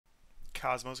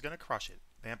Cosmo's gonna crush it.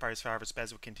 Vampire Survivors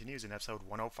BESWEC continues in episode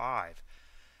 105.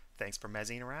 Thanks for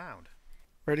mezzying around.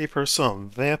 Ready for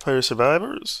some Vampire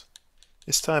Survivors?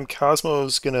 This time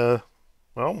Cosmo's gonna...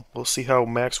 Well, we'll see how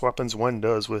Max Weapons 1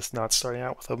 does with not starting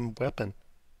out with a weapon.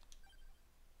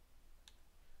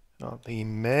 On the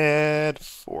Mad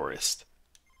Forest.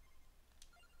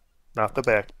 Not the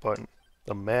back button.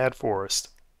 The Mad Forest.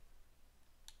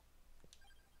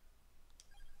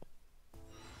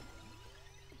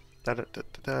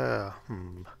 Da-da-da-da-da.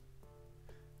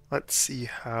 Let's see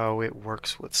how it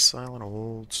works with Silent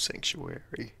Old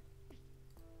Sanctuary.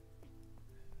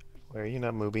 Where are you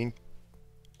not moving?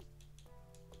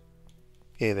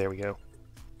 Okay, there we go.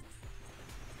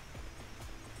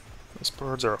 Those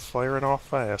birds are firing off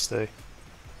fast, eh?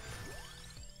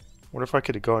 What if I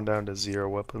could have gone down to 0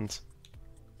 weapons?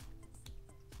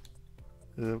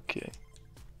 Okay.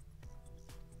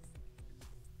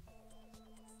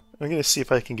 I'm gonna see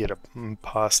if I can get a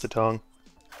Impostatongue.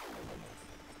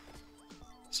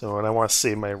 So, and I want to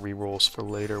save my rerolls for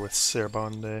later with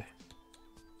Cerbonde.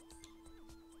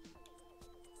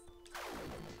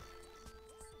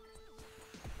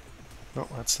 Oh,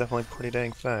 that's definitely pretty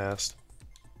dang fast.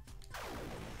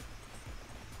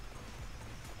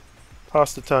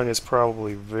 Impostatongue is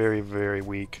probably very, very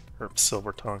weak. Or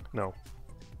Silver Tongue, no.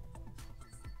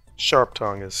 Sharp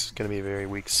Tongue is going to be a very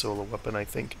weak solo weapon, I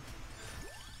think.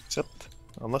 Except,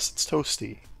 unless it's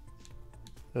Toasty.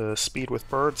 Speed with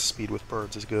birds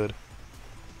is good.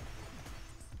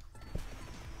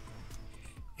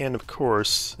 And of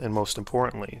course, and most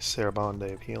importantly,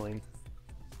 Cerbonde of Healing.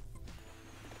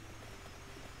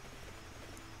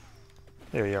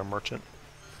 There you are, Merchant.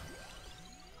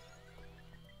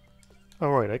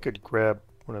 Alright, I could grab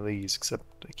one of these, except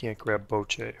I can't grab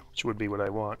Boche, which would be what I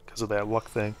want, because of that luck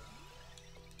thing.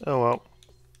 Oh well.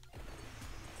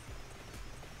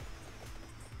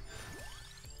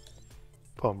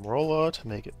 Pumrola to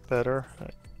make it better. I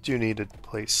do need to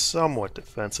play somewhat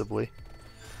defensively.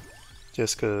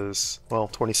 Just because, well,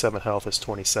 27 health is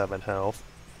 27 health.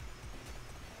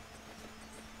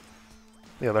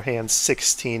 On the other hand,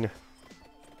 16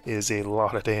 is a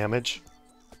lot of damage.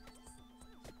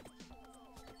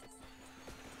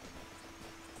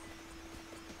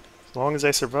 As long as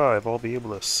I survive, I'll be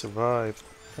able to survive.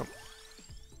 Oh.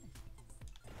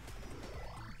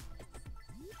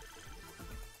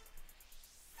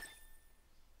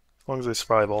 As long as I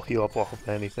survive, I'll heal up off of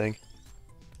anything.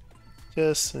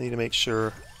 Just need to make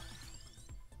sure...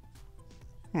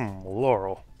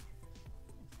 Laurel.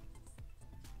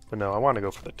 But no, I want to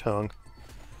go for the tongue.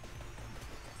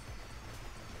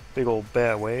 Big old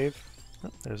bat wave.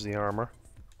 Oh, there's the armor.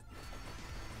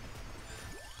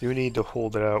 Do need to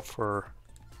hold it out for...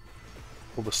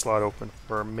 Hold the slot open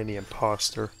for a mini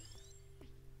imposter.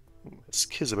 It's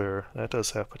Kizabir. That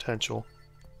does have potential.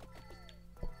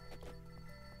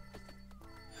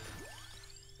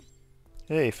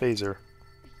 Hey, Phaser.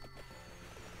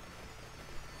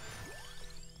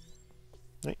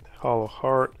 Right, Hollow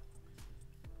Heart.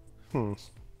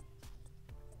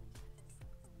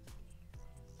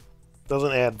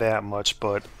 Doesn't add that much,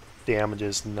 but damage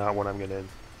is not what I'm gonna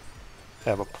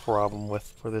have a problem with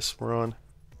for this run.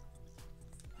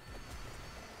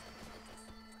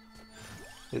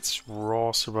 It's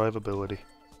raw survivability.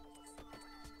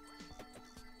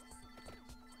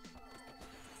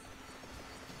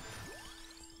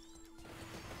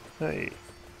 Hey.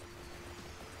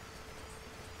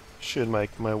 Should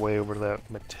make my way over to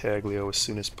that Metaglio as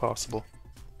soon as possible.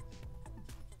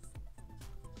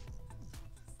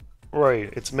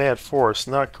 Right, it's Mad Forest,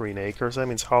 not Green Acres. That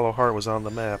means Hollow Heart was on the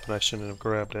map and I shouldn't have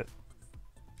grabbed it.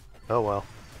 Oh well.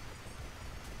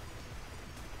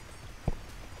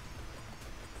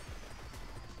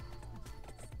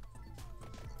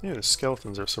 Yeah, the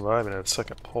skeletons are surviving at a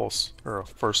second pulse, or a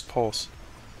first pulse.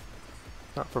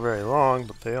 Not for very long,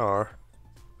 but they are.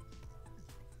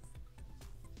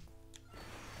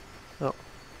 Oh.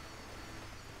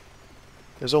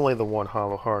 There's only the one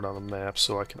Hollow Heart on the map,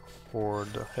 so I can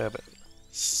afford to have it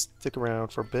stick around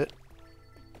for a bit.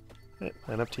 Hey,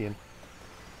 and up to you.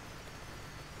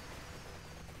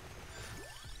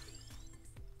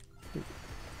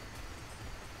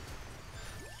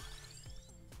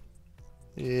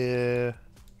 Yeah.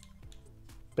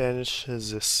 Banish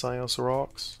his Sios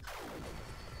Rocks.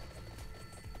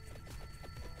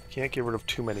 Can't get rid of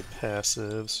too many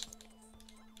passives.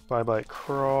 Bye-bye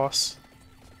Cross.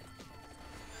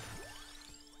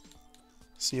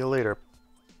 See you later.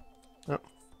 Oh.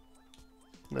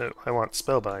 No, I want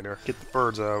Spellbinder. Get the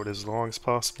birds out as long as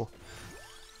possible.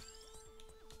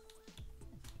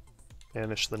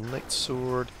 Banish the Night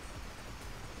Sword.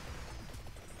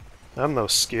 I'm no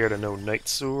scared of no Knight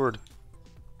Sword.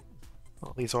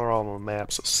 Well, these are all on the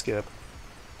map, so skip.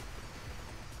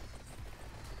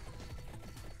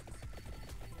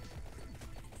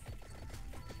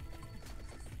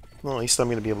 Well, at least I'm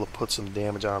going to be able to put some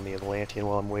damage on the Atlantean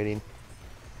while I'm waiting.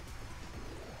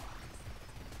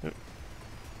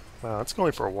 Wow, it's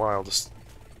going for a while. Just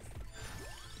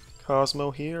Cosmo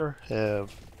here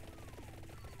have...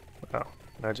 Wow,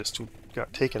 I just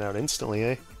got taken out instantly,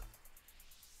 eh?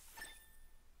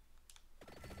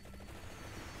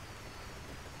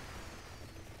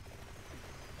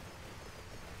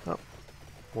 Oh,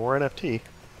 more NFT.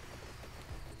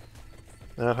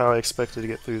 Not how I expected to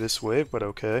get through this wave, but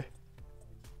okay.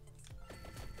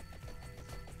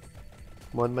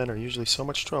 Mudmen are usually so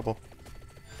much trouble.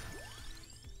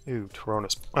 Ooh,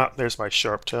 Toronis. Ah, there's my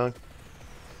sharp tongue.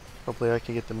 Hopefully I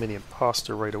can get the mini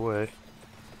imposter right away.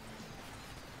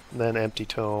 And then empty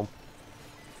tome.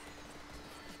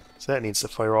 So that needs to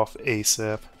fire off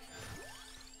ASAP.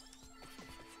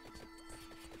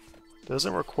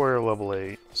 Doesn't require level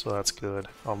 8, so that's good.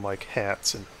 Unlike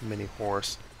hats and mini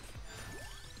horse.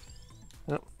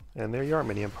 Oh, and there you are,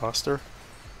 mini imposter.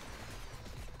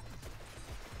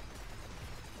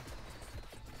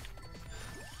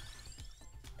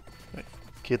 Right.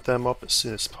 Get them up as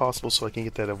soon as possible so I can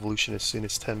get that evolution as soon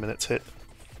as 10 minutes hit.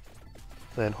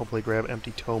 Then hopefully grab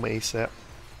empty tome ASAP.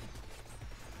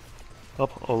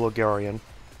 Up Oligarian.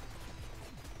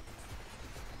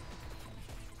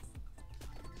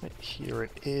 Right, here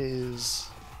it is.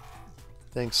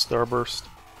 Thanks, Starburst.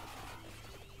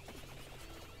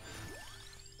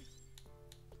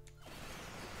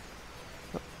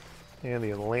 And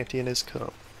the Atlantean has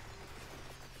come.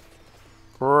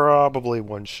 Probably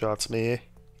one-shots me.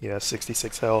 Yeah,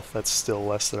 66 health. That's still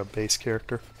less than a base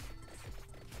character.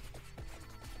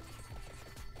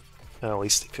 At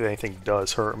least if anything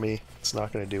does hurt me, it's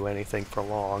not going to do anything for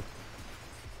long.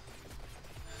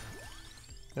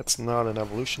 That's not an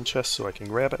evolution chest, so I can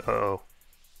grab it. Uh-oh.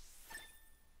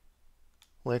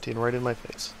 Atlantean right in my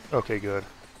face. Okay, good.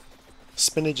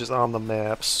 Spinach is on the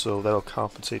map, so that'll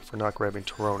compensate for not grabbing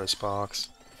Toronis box.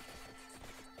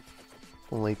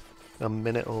 Only a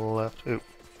minute left. Ooh.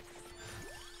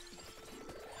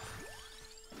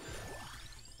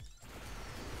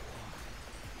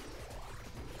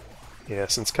 Yeah,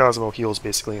 since Cosmo heals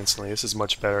basically instantly, this is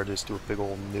much better to just do a big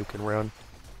old nuke and run.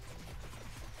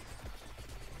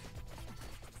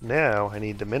 Now, I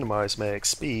need to minimize my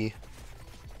XP.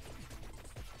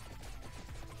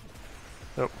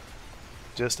 Oh,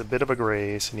 just a bit of a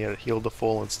graze, and yet it healed to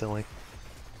full instantly.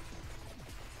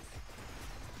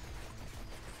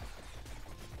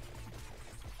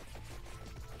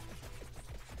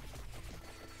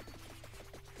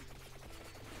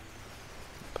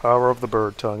 Power of the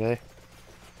bird tongue, eh?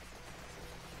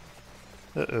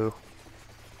 Uh-oh.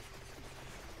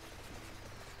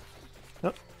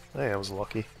 Oh, hey, I was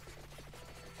lucky.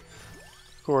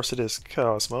 Of course it is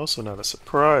Cosmo, so not a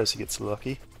surprise he gets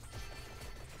lucky.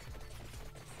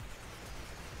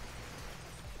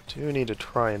 Do need to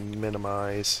try and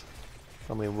minimize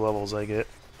how many levels I get.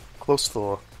 Close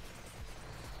to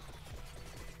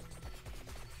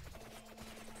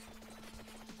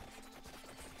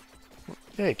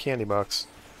hey, candy box.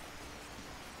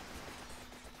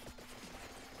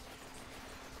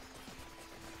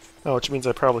 Oh, which means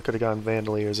I probably could have gotten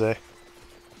Vandaliers, eh?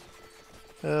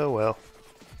 Oh well.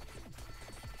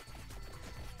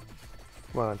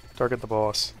 Come on, target the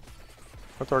boss.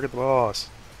 I'll target the boss.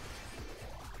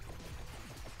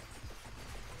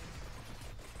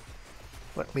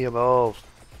 Let me evolve.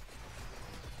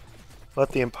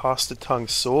 Let the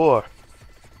Impostatongue soar.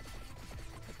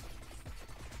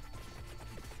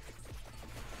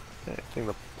 I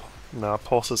think the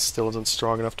pulse still isn't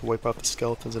strong enough to wipe out the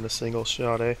skeletons in a single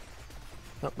shot, eh?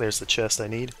 Oh, there's the chest I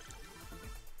need.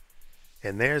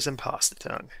 And there's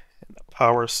Impostatongue. And the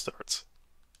power starts.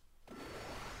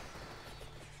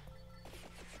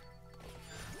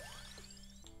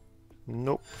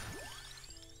 Nope.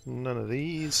 None of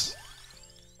these.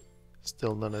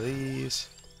 Still none of these.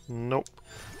 Nope.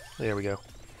 There we go.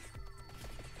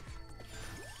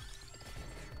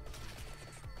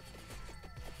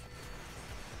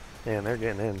 Man, they're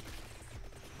getting in.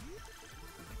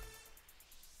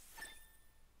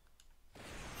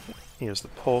 Here's the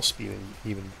pulse,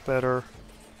 even better.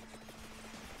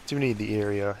 Do need the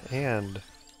area and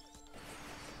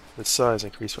the size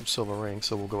increase from Silver Ring,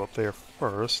 so we'll go up there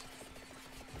first.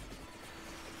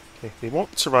 Okay, they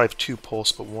won't survive 2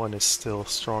 pulse, but 1 is still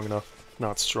strong enough,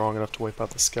 not strong enough to wipe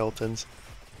out the skeletons.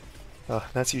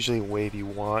 That's usually a wave you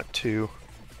want to.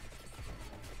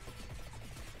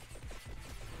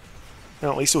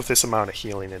 Now, at least with this amount of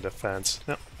healing and defense.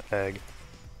 No, egg.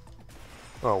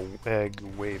 Oh, egg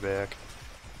way back.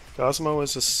 Cosmo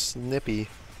is a snippy,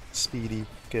 speedy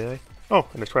guy. Oh,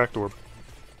 an attract orb.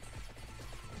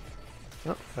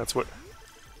 Oh, that's what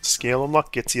scale and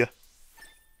luck gets you.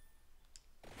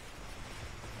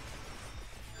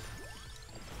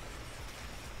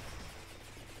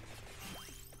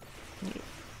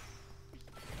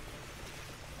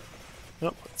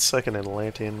 Oh, second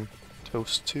Atlantean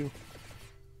toast too.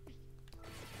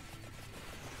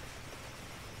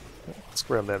 Let's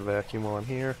grab that vacuum while I'm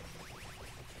here.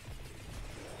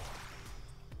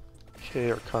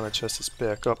 Okay, Arcana chest is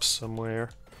back up somewhere.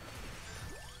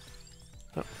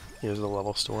 Oh, here's the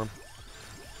level storm.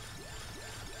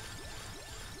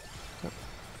 Oh.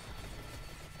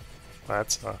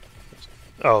 That's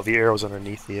oh, the arrow's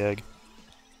underneath the egg.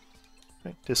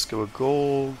 Right, Disco of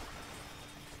Gold.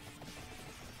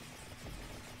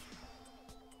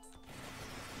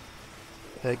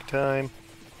 Egg time.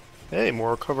 Hey,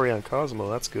 more recovery on Cosmo,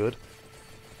 that's good.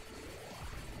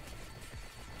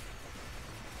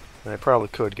 And I probably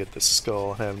could get this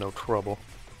skull and have no trouble.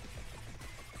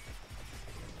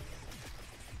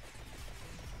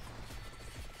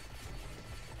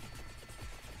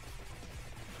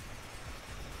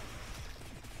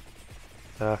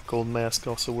 Gold mask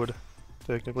also would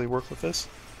technically work with this.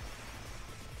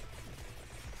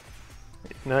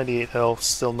 98 health,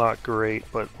 still not great,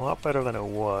 but a lot better than it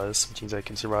was, which means I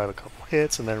can survive a couple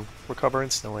hits and then recover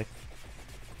instantly.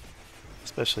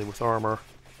 Especially with armor.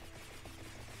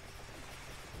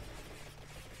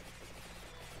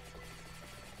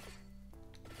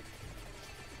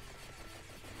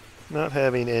 Not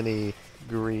having any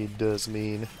greed does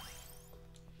mean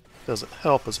doesn't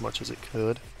help as much as it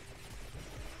could.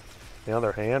 On the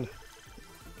other hand,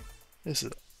 this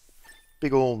is a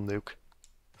big old nuke.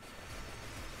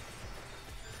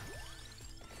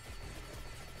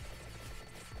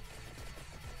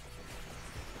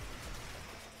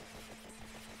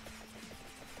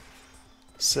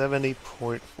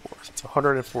 $70.4. It's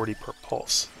 140 per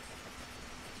pulse.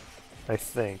 I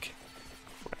think.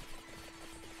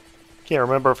 Can't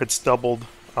remember if it's doubled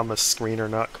on the screen or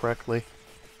not correctly.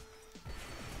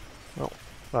 Well,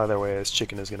 either way, this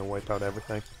chicken is going to wipe out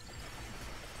everything.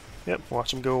 Yep,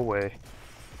 watch him go away.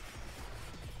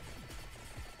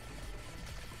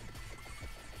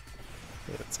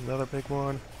 Yeah, that's another big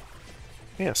one.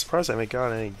 Yeah, surprised I haven't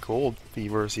got any gold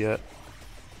fevers yet.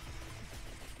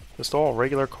 Just all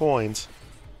regular coins.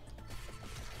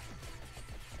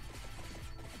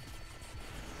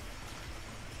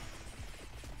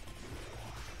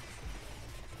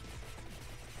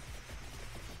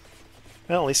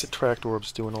 Well, at least attract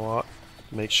orb's doing a lot.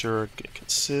 Make sure get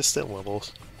consistent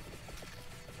levels.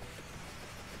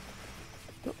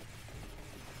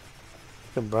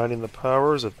 Combining the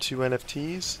powers of 2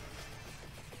 NFTs.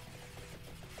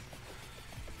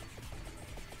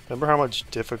 Remember how much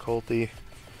difficulty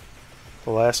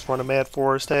the last one of Mad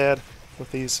Forest had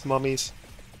with these mummies?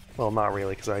 Well, not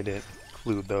really, because I didn't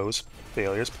include those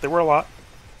failures, but there were a lot.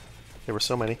 There were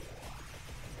so many.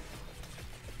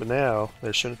 But now,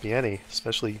 there shouldn't be any,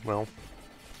 especially, well,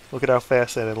 look at how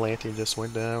fast that Atlantean just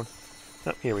went down.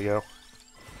 Oh, here we go.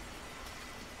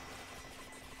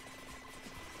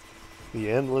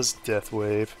 The endless death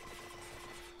wave.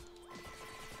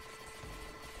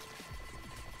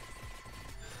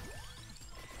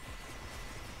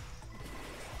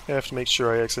 I have to make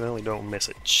sure I accidentally don't miss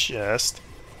a chest.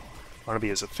 I want to be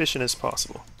as efficient as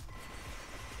possible.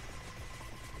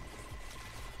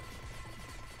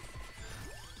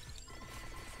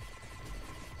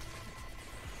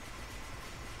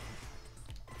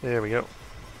 There we go.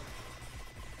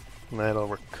 And that'll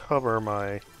recover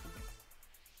my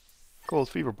gold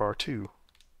fever bar too.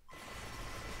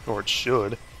 Or it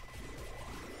should.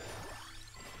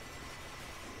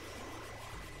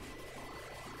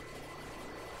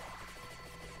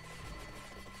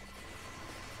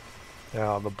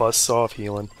 Yeah, the buzzsaw of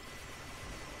healing.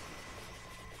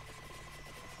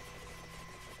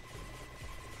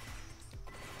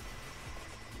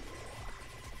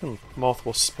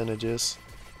 Multiple spinaches.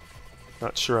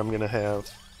 Not sure I'm gonna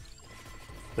have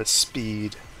the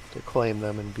speed to claim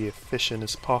them and be efficient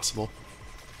as possible.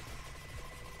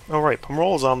 Alright,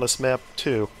 Pumroll's on this map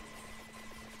too.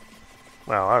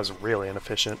 Wow, I was really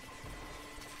inefficient.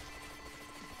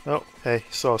 Oh, hey,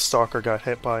 saw a stalker got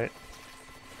hit by it.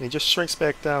 And he just shrinks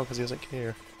back down because he doesn't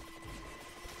care.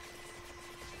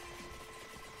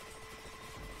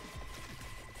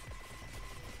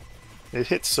 It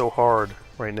hits so hard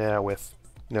right now with,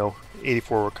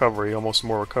 84 recovery, almost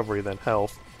more recovery than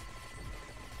health.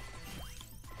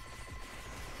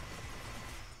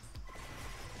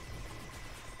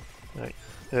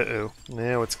 Uh-oh.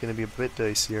 Now it's going to be a bit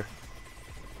dicier.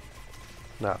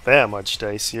 Not that much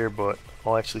dicier, but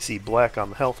I'll actually see black on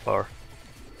the health bar.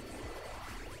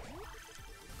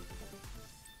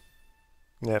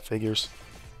 That figures.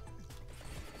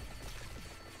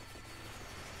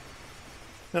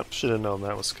 Yep, should have known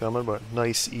that was coming, but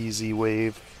nice easy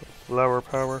wave. Flower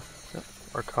power. Yep,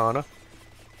 Arcana.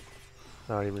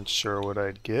 Not even sure what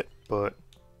I'd get, but...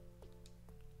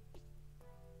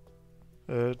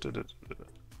 I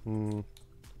mean,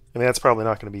 that's probably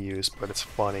not going to be used, but it's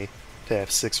funny to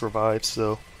have 6 revives,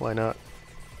 so why not?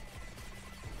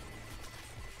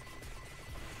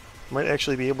 Might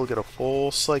actually be able to get a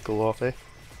full cycle off, eh?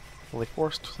 Only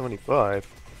 475.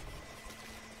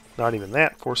 Not even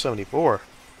that, 474.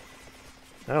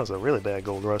 That was a really bad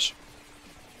gold rush.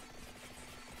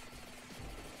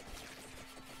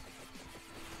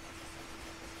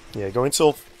 Yeah, going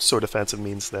so defensive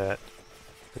means that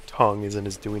the tongue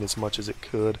isn't doing as much as it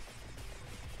could.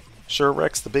 Sure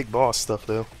wrecks the big boss stuff,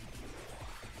 though.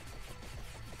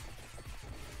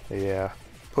 Yeah,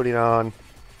 putting on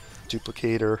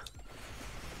duplicator.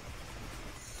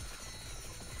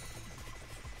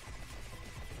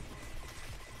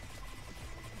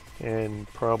 And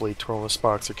probably Tronus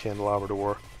Box or Candelabra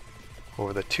Door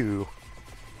over the 2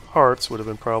 hearts would have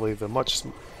been probably the much...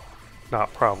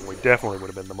 Not probably, definitely would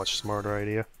have been the much smarter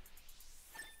idea.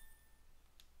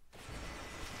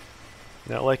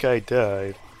 Not like I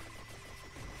died.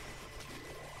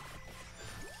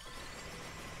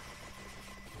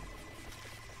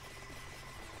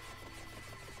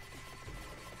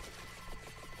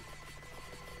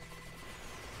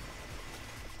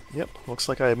 Yep, looks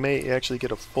like I may actually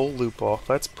get a full loop off.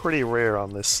 That's pretty rare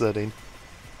on this setting.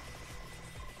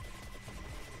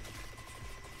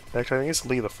 Actually, I think it's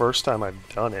the first time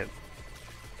I've done it.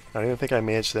 I don't even think I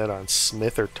managed that on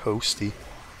Smith or Toasty.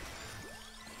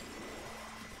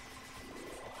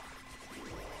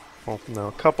 Well, no,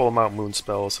 a couple of Mount Moon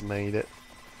spells have made it.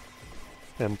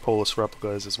 And Polis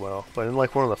Replicas as well. But in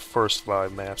like one of the first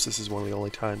 5 maps, this is one of the only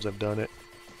times I've done it.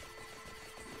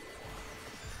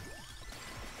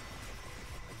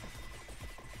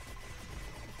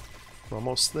 We're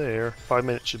almost there. 5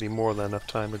 minutes should be more than enough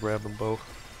time to grab them both.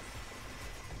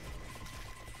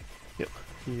 Yep,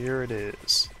 here it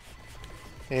is.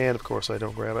 And of course I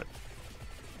don't grab it.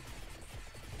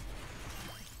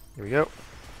 Here we go.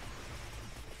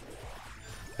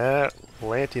 That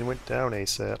Lantean went down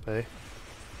ASAP, eh?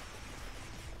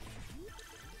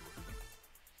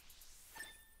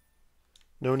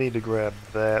 No need to grab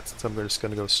that since I'm just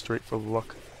going to go straight for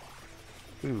luck.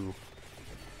 Ooh.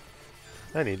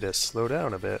 I need to slow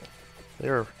down a bit.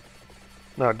 They're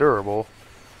not durable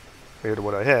compared to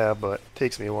what I have, but it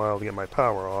takes me a while to get my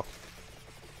power off.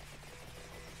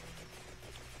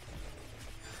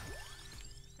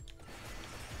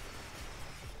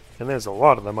 And there's a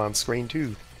lot of them on screen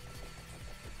too.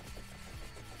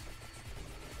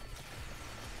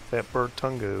 That bird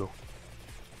Tungo.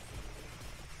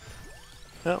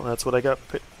 Well, that's what I got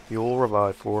Fuel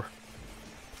Revive for.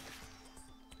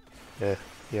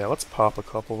 Yeah, let's pop a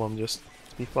couple of them just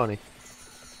to be funny.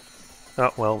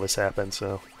 Oh, well, this happened,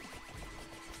 so...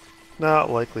 Not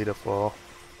likely to fall.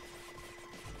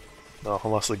 No,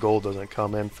 unless the gold doesn't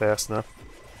come in fast enough.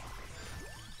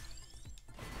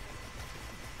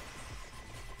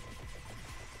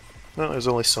 No, there's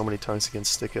only so many times it can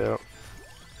stick out.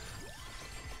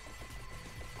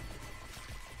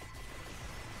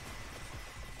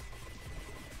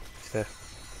 Yeah,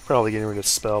 probably getting rid of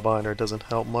Spellbinder doesn't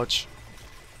help much.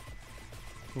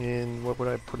 And what would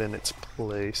I put in its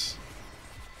place?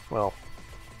 Well,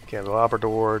 Candelabra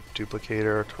Door,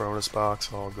 Duplicator, Tronus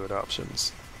Box, all good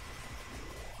options.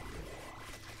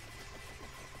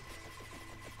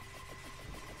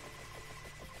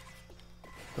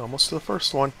 Almost to the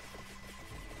first one.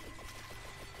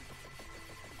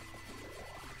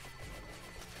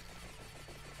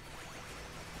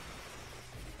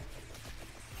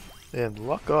 And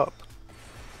luck up.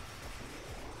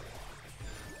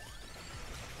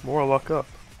 More luck up.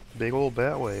 Big old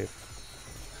bat wave.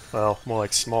 Well, more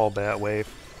like small bat wave,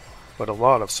 but a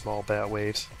lot of small bat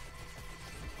waves.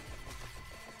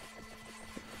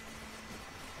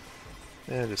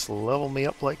 And just level me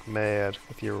up like mad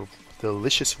with your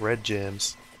delicious red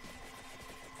gems.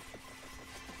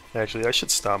 Actually, I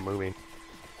should stop moving.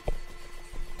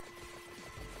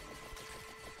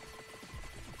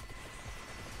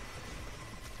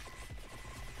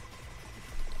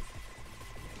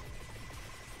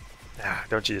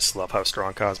 Don't you just love how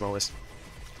strong Cosmo is?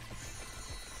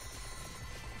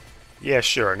 Yeah,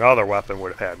 sure, another weapon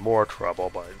would have had more trouble,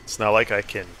 but it's not like I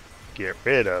can get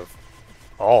rid of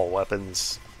all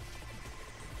weapons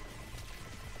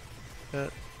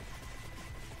And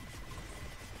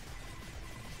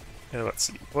let's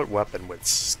see, what weapon would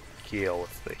scale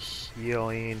with the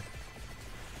healing?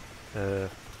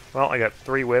 Well, I got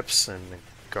 3 whips and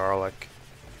garlic.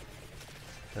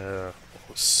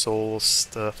 Soul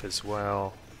stuff as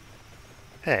well.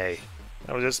 Hey,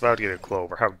 I was just about to get a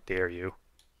clover. How dare you?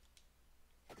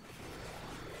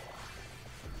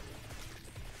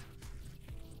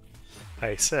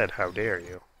 I said, how dare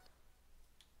you?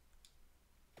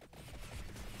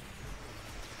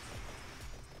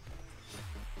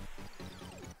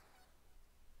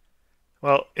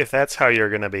 Well, if that's how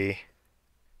you're gonna be,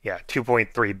 yeah,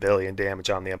 2.3 billion damage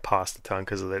on the Impostatongue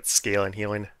because of that scale and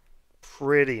healing.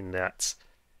 Pretty nuts.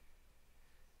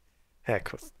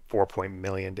 Heck, with 4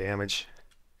 million damage.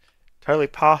 Entirely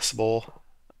possible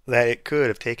that it could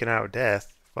have taken out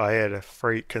death if I had a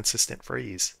consistent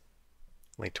freeze.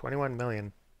 Only 21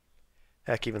 million.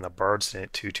 Heck, even the birds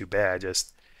didn't too bad.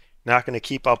 Just not going to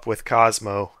keep up with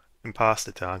Cosmo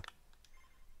Impostatongue.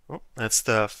 Well, that's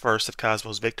the first of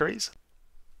Cosmo's victories.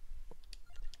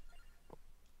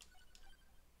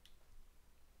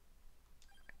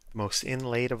 Most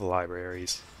inlaid of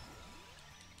libraries.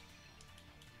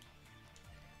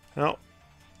 Oh.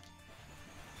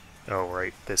 Oh,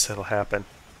 right. This'll happen.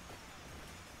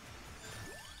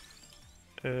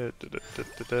 I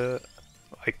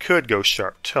could go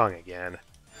Sharp Tongue again,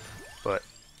 but,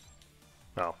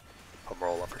 well,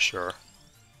 Pumrola for sure.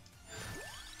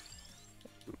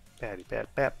 Batty bat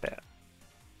bat bat.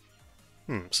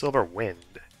 Silver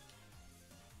Wind.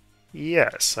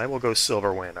 Yes, I will go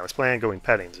Silver Wind. I was planning on going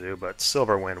Petting Zoo, but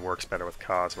Silver Wind works better with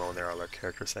Cosmo, and there are other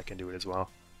characters that can do it as well.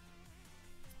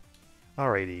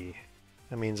 Alrighty.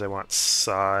 That means I want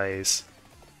size.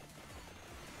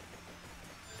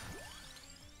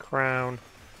 Crown.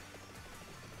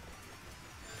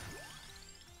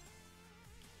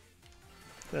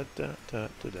 Da, da, da,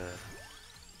 da, da.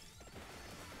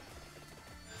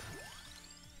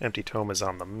 Empty Tome is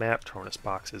on the map. Tronus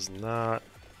Box is not.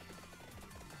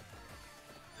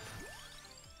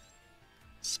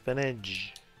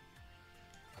 Spinach.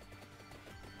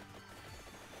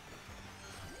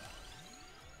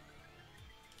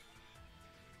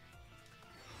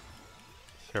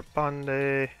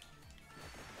 Serpande.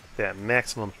 That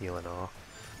maximum healing off.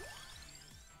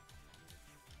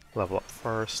 Level up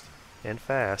first and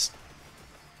fast.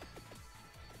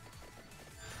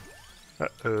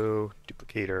 Uh-oh,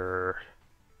 Duplicator.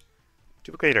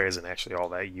 Duplicator isn't actually all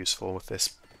that useful with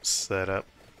this setup.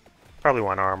 Probably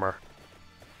want armor.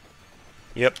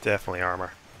 Yep, definitely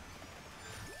armor.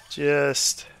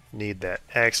 Just need that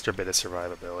extra bit of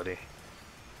survivability.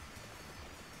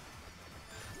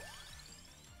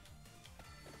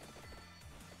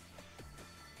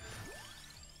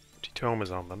 Tome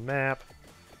is on the map.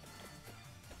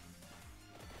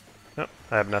 Oh,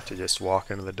 I have enough to just walk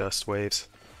into the dust waves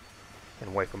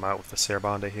and wipe them out with the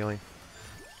Serpande healing.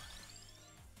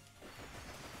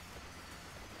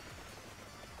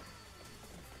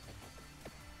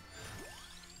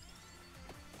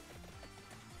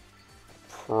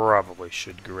 Probably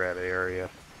should grab area.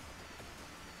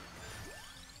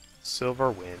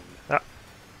 Silver Wind. Ah.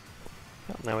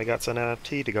 Well, now we got some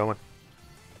NFT to go in.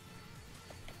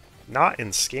 Not in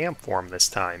scam form this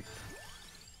time.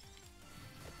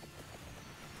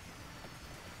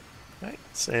 Right,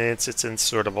 since it's in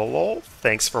sort of a lull,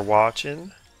 thanks for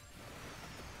watching.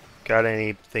 Got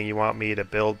anything you want me to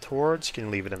build towards, you can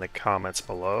leave it in the comments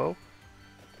below.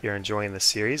 If you're enjoying the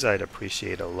series, I'd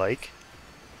appreciate a like.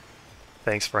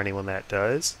 Thanks for anyone that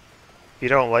does. If you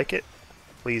don't like it,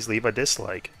 please leave a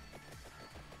dislike.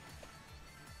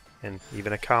 And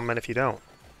even a comment if you don't.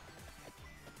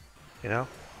 You know?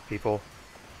 People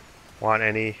want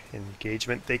any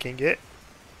engagement they can get,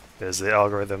 because the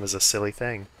algorithm is a silly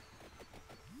thing.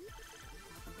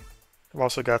 I've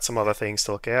also got some other things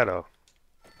to look at. A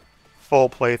full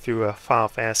playthrough of Final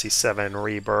Fantasy VII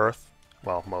Rebirth.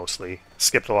 Well, mostly.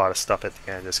 Skipped a lot of stuff at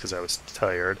the end just because I was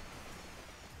tired.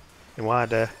 And wanted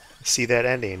to see that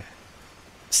ending.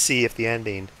 See if the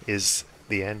ending is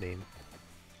the ending.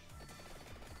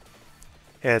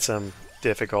 Had some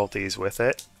difficulties with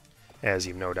it, as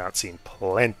you've no doubt seen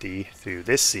plenty through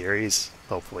this series.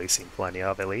 Hopefully seen plenty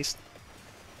of, at least.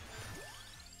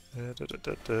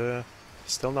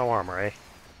 Still no armor, eh?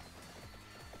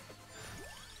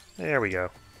 There we go.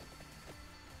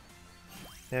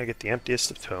 Now get the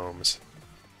emptiest of tomes.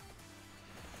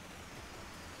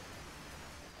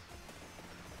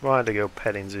 Wanted to go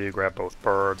Petting Zoo, grab both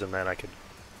birds, and then I could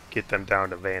get them down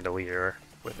to Vandalier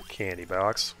with a candy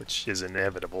box, which is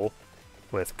inevitable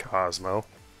with Cosmo.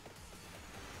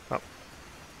 Oh.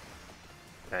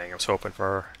 Dang, I was hoping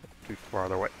for too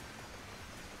farther away.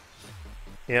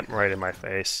 Yep, right in my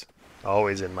face.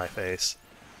 Always in my face.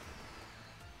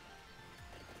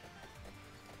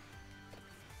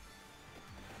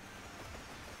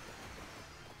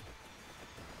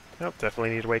 Nope,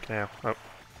 definitely need to wake now. Oh.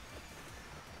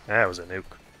 That was a nuke.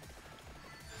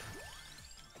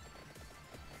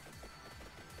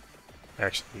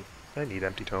 Actually, I need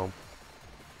empty tome.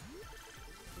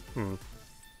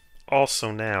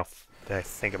 Also now that I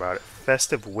think about it,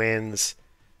 Festive Winds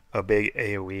a big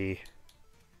AoE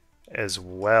as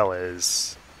well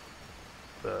as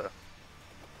the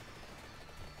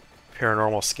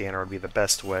paranormal scanner would be the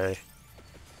best way.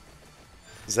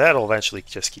 Because that'll eventually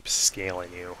just keep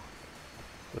scaling you.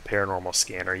 The paranormal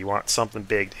scanner. You want something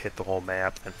big to hit the whole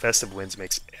map, and Festive Winds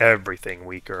makes everything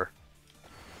weaker.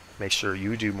 Make sure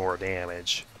you do more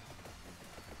damage.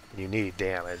 You need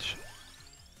damage.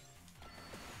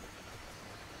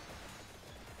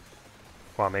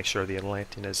 Want to make sure the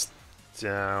Atlantean is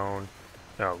down.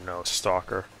 Oh no,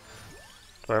 Stalker.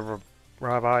 Do I have a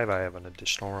revive? I have an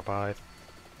additional revive.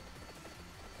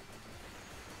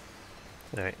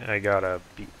 I gotta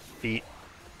beat feet,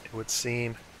 it would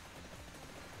seem.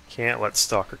 Can't let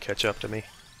Stalker catch up to me.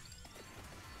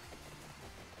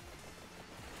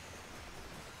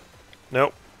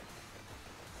 Nope.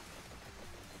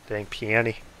 Dang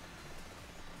peony.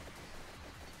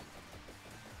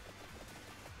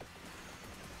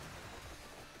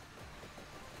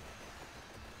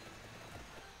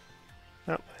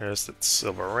 Oh, there's that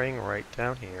silver ring right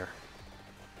down here.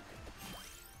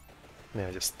 Now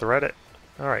just thread it.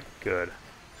 Alright, good.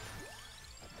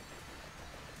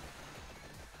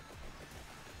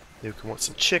 Nuke him with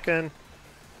some chicken.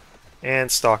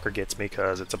 And Stalker gets me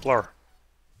because it's a blur.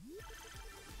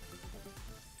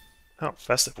 Oh,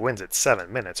 Festive Winds at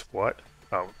 7 minutes. What?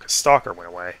 Oh, because Stalker went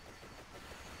away.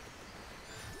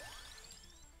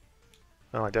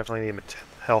 Well, I definitely need my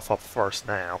health up first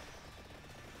now.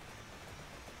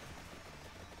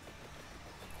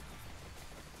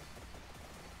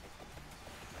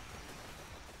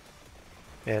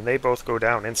 And they both go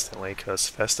down instantly because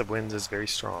Festive Winds is very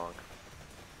strong.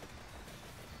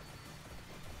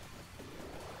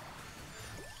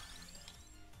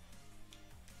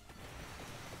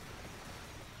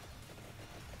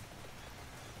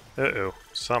 Uh-oh,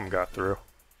 some got through.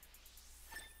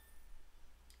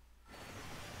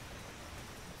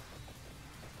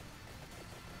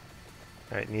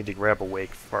 I need to grab a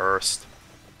wake first.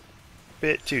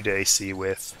 Bit too dicey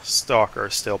with Stalker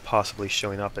still possibly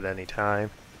showing up at any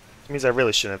time. It means I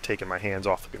really shouldn't have taken my hands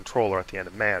off the controller at the end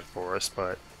of Mad Forest,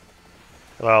 but...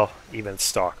 well, even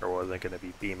Stalker wasn't going to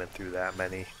be beaming through that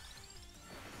many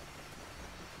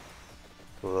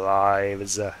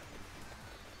lives.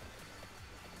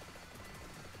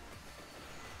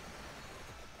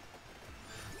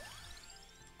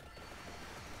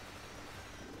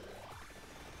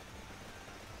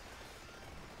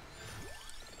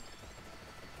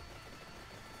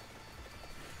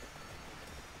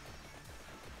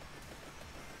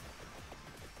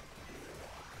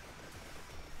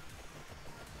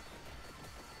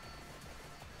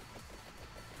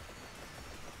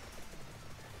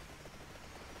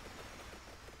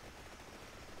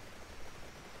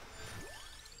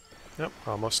 Yep,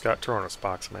 almost got Toronos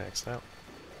box maxed out.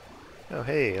 Oh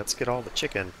hey, let's get all the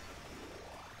chicken.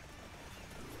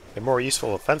 They're more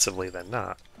useful offensively than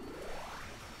not.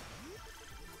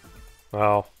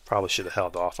 Well, probably should have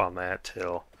held off on that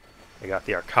till I got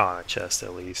the Arcana chest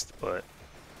at least, but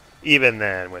even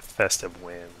then, with Festive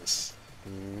Winds,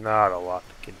 not a lot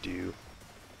they can do.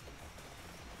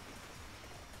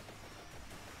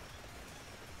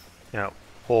 Now,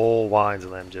 whole lines of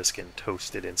them just getting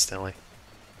toasted instantly.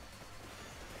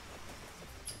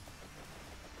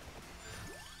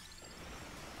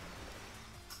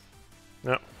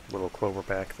 Nope, little clover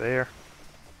back there.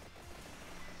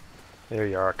 There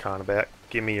you are, Arcana back.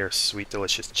 Give me your sweet,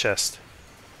 delicious chest.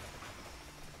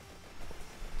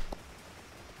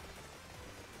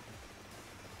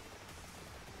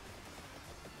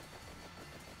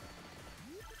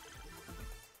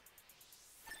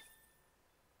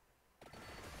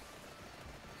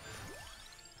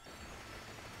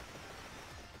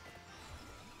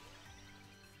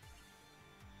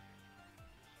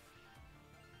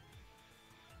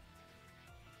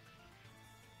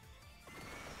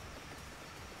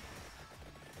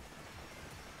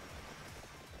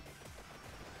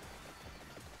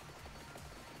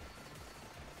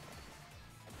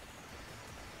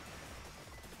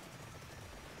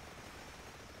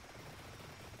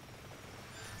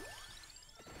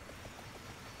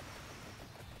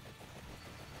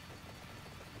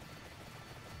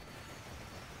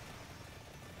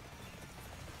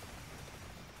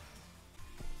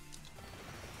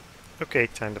 Okay,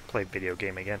 time to play video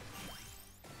game again.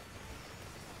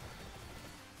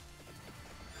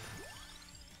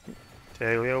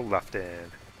 Tailio left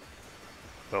in.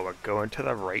 But we're going to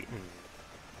the right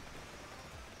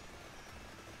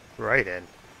in. Right in.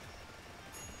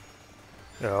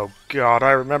 Oh god,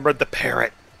 I remembered the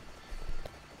parrot!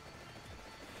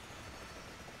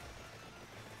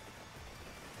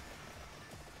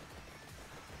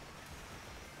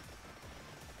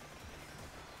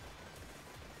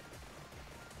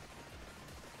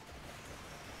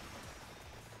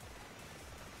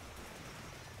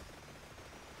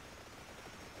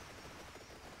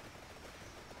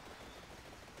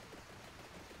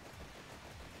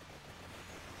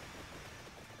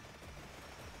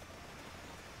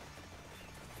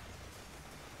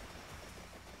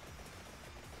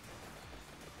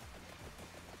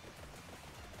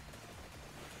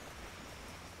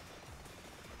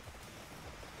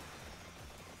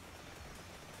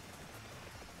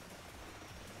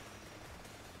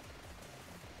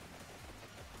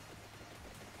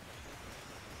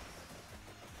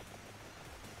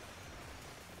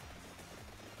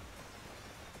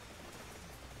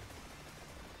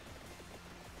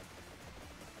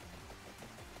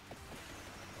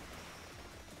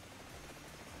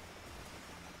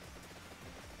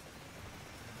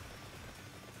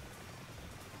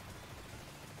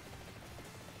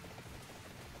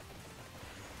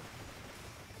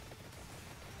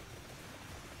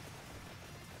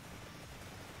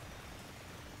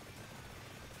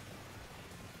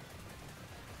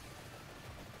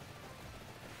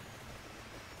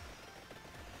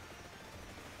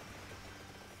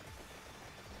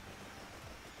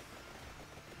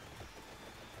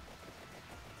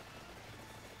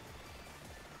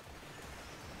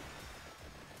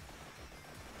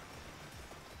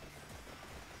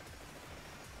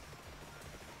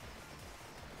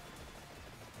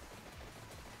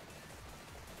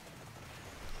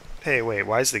 Hey, wait,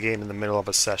 why is the game in the middle of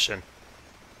a session?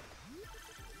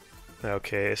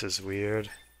 Okay, this is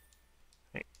weird.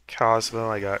 Hey,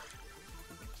 Cosmo, I got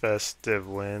Festive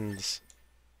Winds.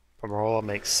 Pomola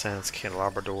makes sense.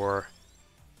 Candelabrador.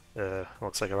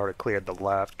 Looks like I've already cleared the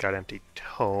left. Got Empty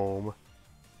Tome.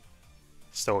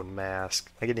 Stone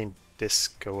Mask. I'm getting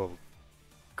Disco of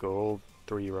Gold.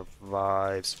 3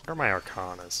 revives. What are my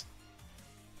Arcanas?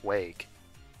 Wake.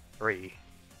 3.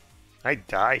 I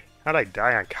die? How'd I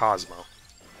die on Cosmo?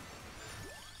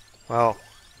 Well,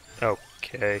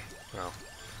 okay. Well,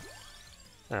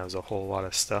 that was a whole lot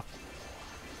of stuff.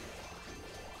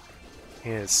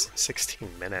 It's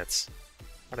 16 minutes.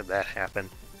 How did that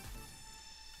happen?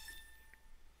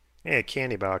 Hey, a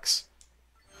candy box.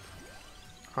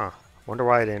 Huh. Wonder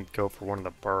why I didn't go for one of the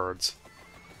birds.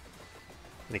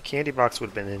 And the candy box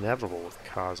would have been inevitable with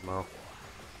Cosmo.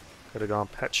 Could have gone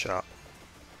pet shop.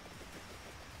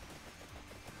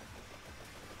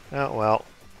 Oh well,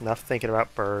 enough thinking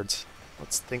about birds.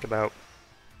 Let's think about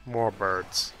more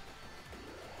birds.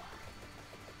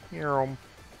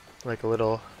 Like a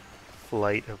little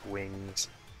flight of wings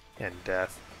and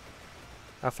death.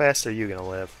 How fast are you gonna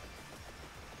live?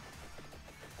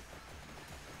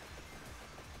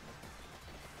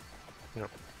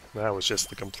 Nope. That was just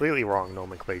the completely wrong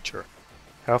nomenclature.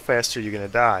 How fast are you gonna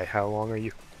die? How long are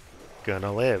you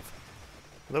gonna live?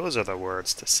 Those are the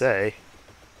words to say.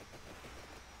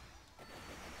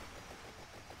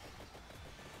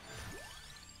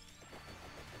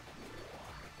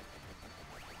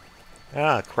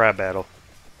 Ah, crab battle.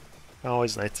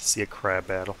 Always nice to see a crab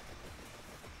battle.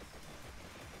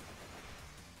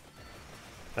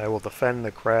 I will defend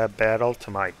the crab battle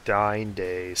to my dying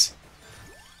days.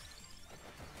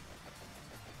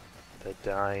 The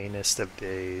dyingest of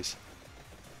days.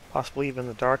 Possibly even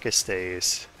the darkest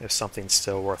days, if something's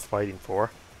still worth fighting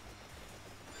for.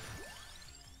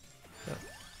 Oh,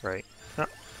 right. Ah,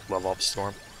 level up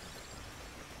Storm.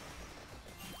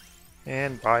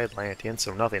 And by Atlantean,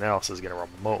 so nothing else is going to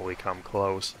remotely come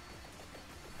close.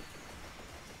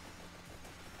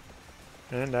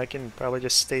 And I can probably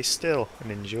just stay still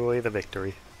and enjoy the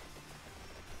victory.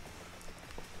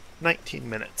 19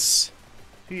 minutes.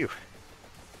 Phew.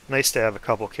 Nice to have a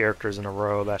couple characters in a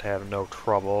row that have no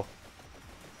trouble.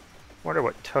 Wonder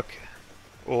what took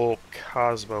old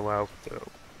Cosmo out, though.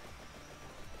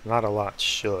 Not a lot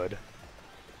should.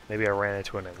 Maybe I ran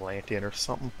into an Atlantean or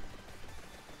something.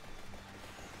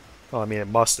 Well, I mean, it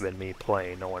must have been me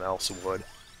playing. No one else would.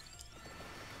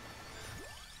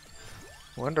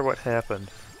 Wonder what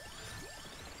happened.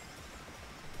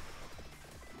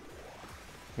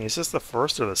 I mean, is this the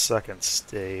first or the second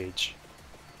stage?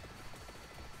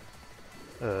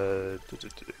 Who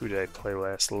did I play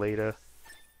last? Leda.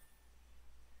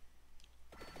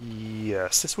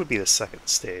 Yes, this would be the second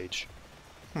stage.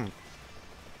 I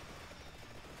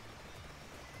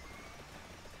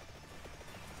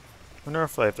wonder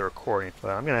if I have the recording for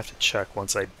that. I'm gonna have to check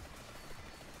once I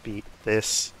beat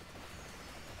this.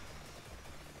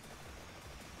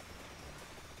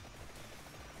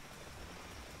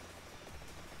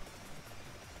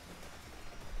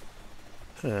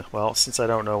 Well, since I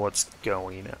don't know what's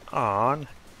going on,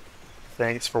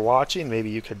 thanks for watching. Maybe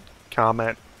you could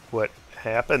comment what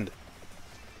happened.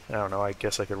 I don't know, I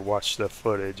guess I could watch the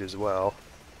footage as well.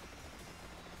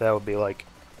 That would be like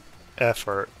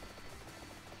effort.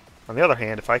 On the other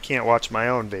hand, if I can't watch my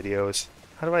own videos,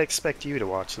 how do I expect you to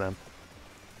watch them?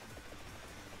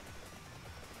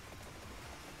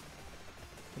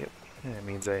 Yep, that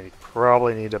means I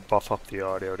probably need to buff up the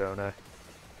audio, don't I?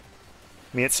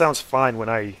 I mean, it sounds fine when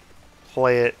I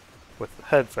play it with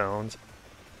headphones,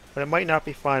 but it might not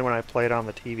be fine when I play it on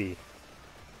the TV.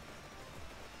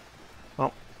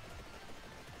 Well,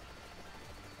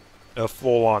 a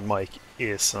full-on mic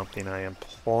is something I am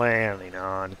planning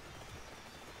on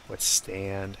with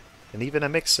stand and even a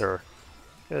mixer,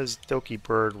 because Doki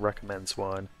Bird recommends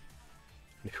one.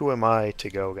 And who am I to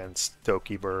go against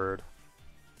Doki Bird?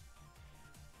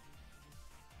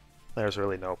 There's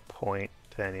really no point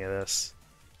to any of this.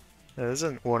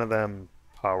 Isn't one of them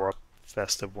power-up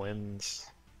festive wins?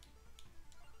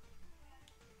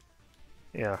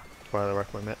 Yeah, Twilight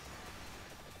recommend it.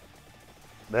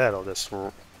 That'll just...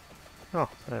 Oh,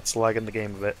 that's lagging the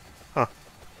game a bit. Huh.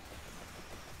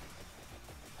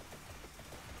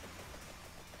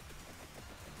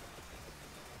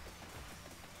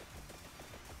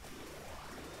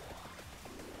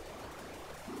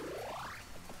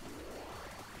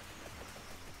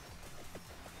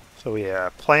 So yeah,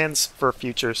 plans for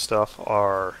future stuff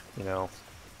are, you know,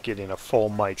 getting a full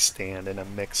mic stand and a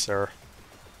mixer.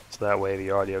 So that way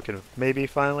the audio can maybe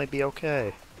finally be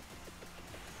okay.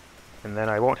 And then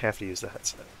I won't have to use the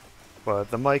headset.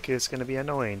 But the mic is going to be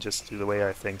annoying just through the way I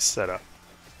have things set up.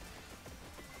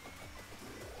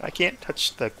 I can't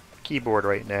touch the keyboard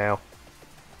right now.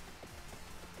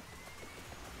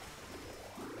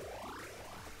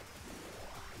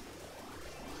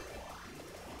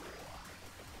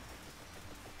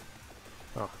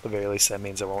 Oh, at the very least that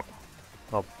means I won't...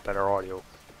 Well, better audio.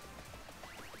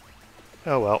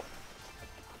 Oh well.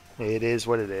 It is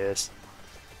what it is.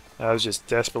 I was just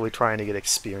desperately trying to get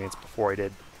experience before I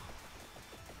did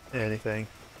anything.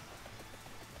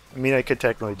 I mean, I could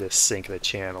technically just sync the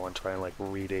channel and try and like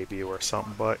re-debut or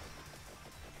something, but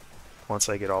once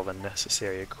I get all the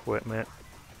necessary equipment.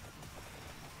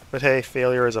 But hey,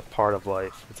 failure is a part of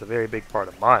life. It's a very big part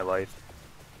of my life.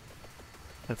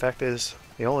 In fact, it is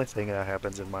the only thing that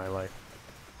happens in my life.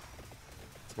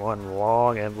 It's one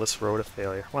long, endless road of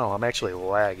failure. Well, I'm actually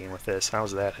lagging with this.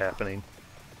 How's that happening?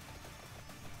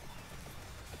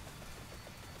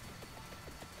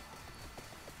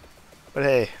 But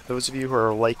hey, those of you who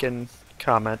are liking,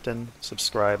 commenting,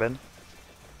 subscribing,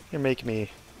 you're making me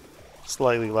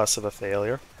slightly less of a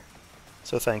failure.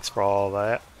 So thanks for all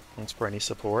that. Thanks for any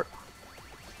support.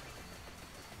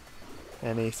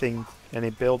 Anything, any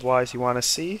build-wise you want to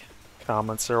see?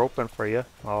 Comments are open for you.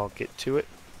 I'll get to it.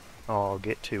 I'll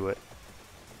get to it.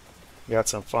 We got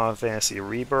some Final Fantasy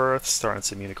Rebirth, starting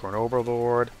some Unicorn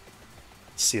Overlord.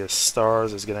 Sea of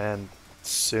Stars is going to end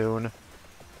soon.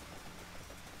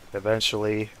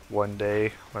 Eventually, one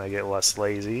day, when I get less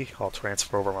lazy, I'll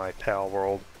transfer over my Pal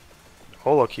World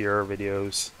Holocure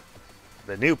videos,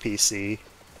 the new PC,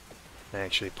 and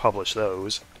actually publish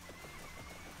those.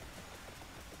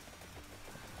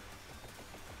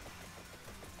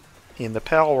 And the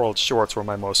Pal World shorts were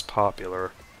my most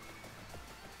popular,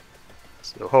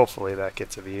 so hopefully that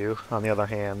gets a view. On the other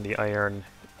hand, the Iron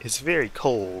is very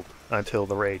cold until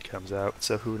the raid comes out,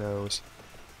 so who knows.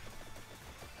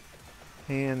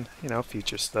 And, you know,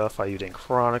 future stuff, Ayuden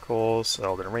Chronicles,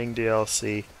 Elden Ring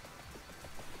DLC,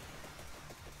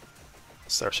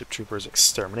 Starship Troopers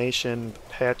Extermination,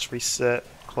 patch reset,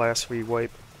 class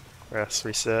rewipe, class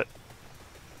reset,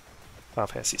 Final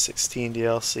Fantasy 16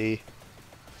 DLC.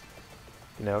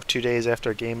 You know, 2 days after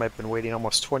a game I've been waiting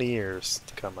almost 20 years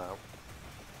to come out.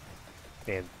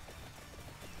 And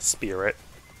Spirit,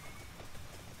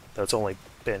 that's only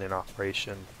been in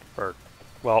operation for,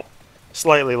 well,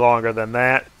 slightly longer than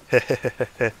that.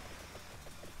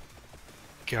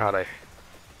 God,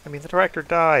 I mean, the director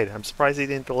died. I'm surprised he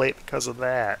didn't delay it because of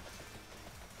that.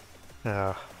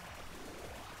 And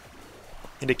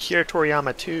Akira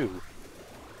Toriyama too.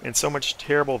 And so much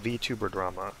terrible VTuber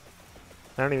drama.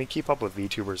 I don't even keep up with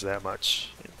VTubers that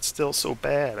much. It's still so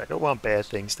bad. I don't want bad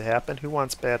things to happen. Who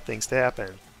wants bad things to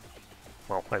happen?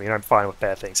 Well, I mean, I'm fine with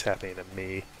bad things happening to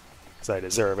me, because I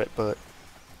deserve it, but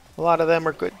a lot of them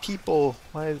are good people.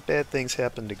 Why do bad things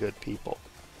happen to good people?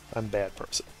 I'm a bad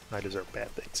person. I deserve bad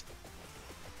things.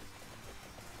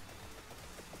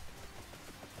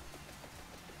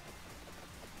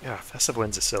 Yeah, Festive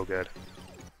Winds is so good.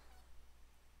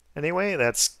 Anyway,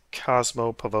 that's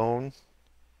Cosmo Pavonin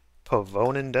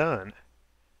done.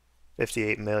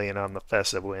 58 million on the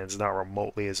Festive Winds, not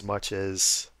remotely as much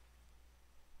as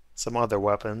some other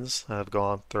weapons I've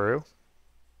gone through.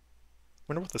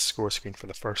 Wonder what the score screen for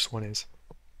the first one is.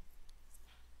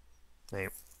 I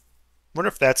wonder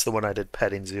if that's the one I did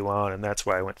Petting Zoo on, and that's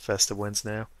why I went Festive Winds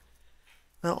now.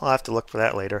 Well, I'll have to look for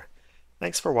that later.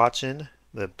 Thanks for watching.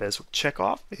 The BESWEC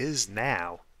checkoff is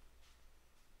now.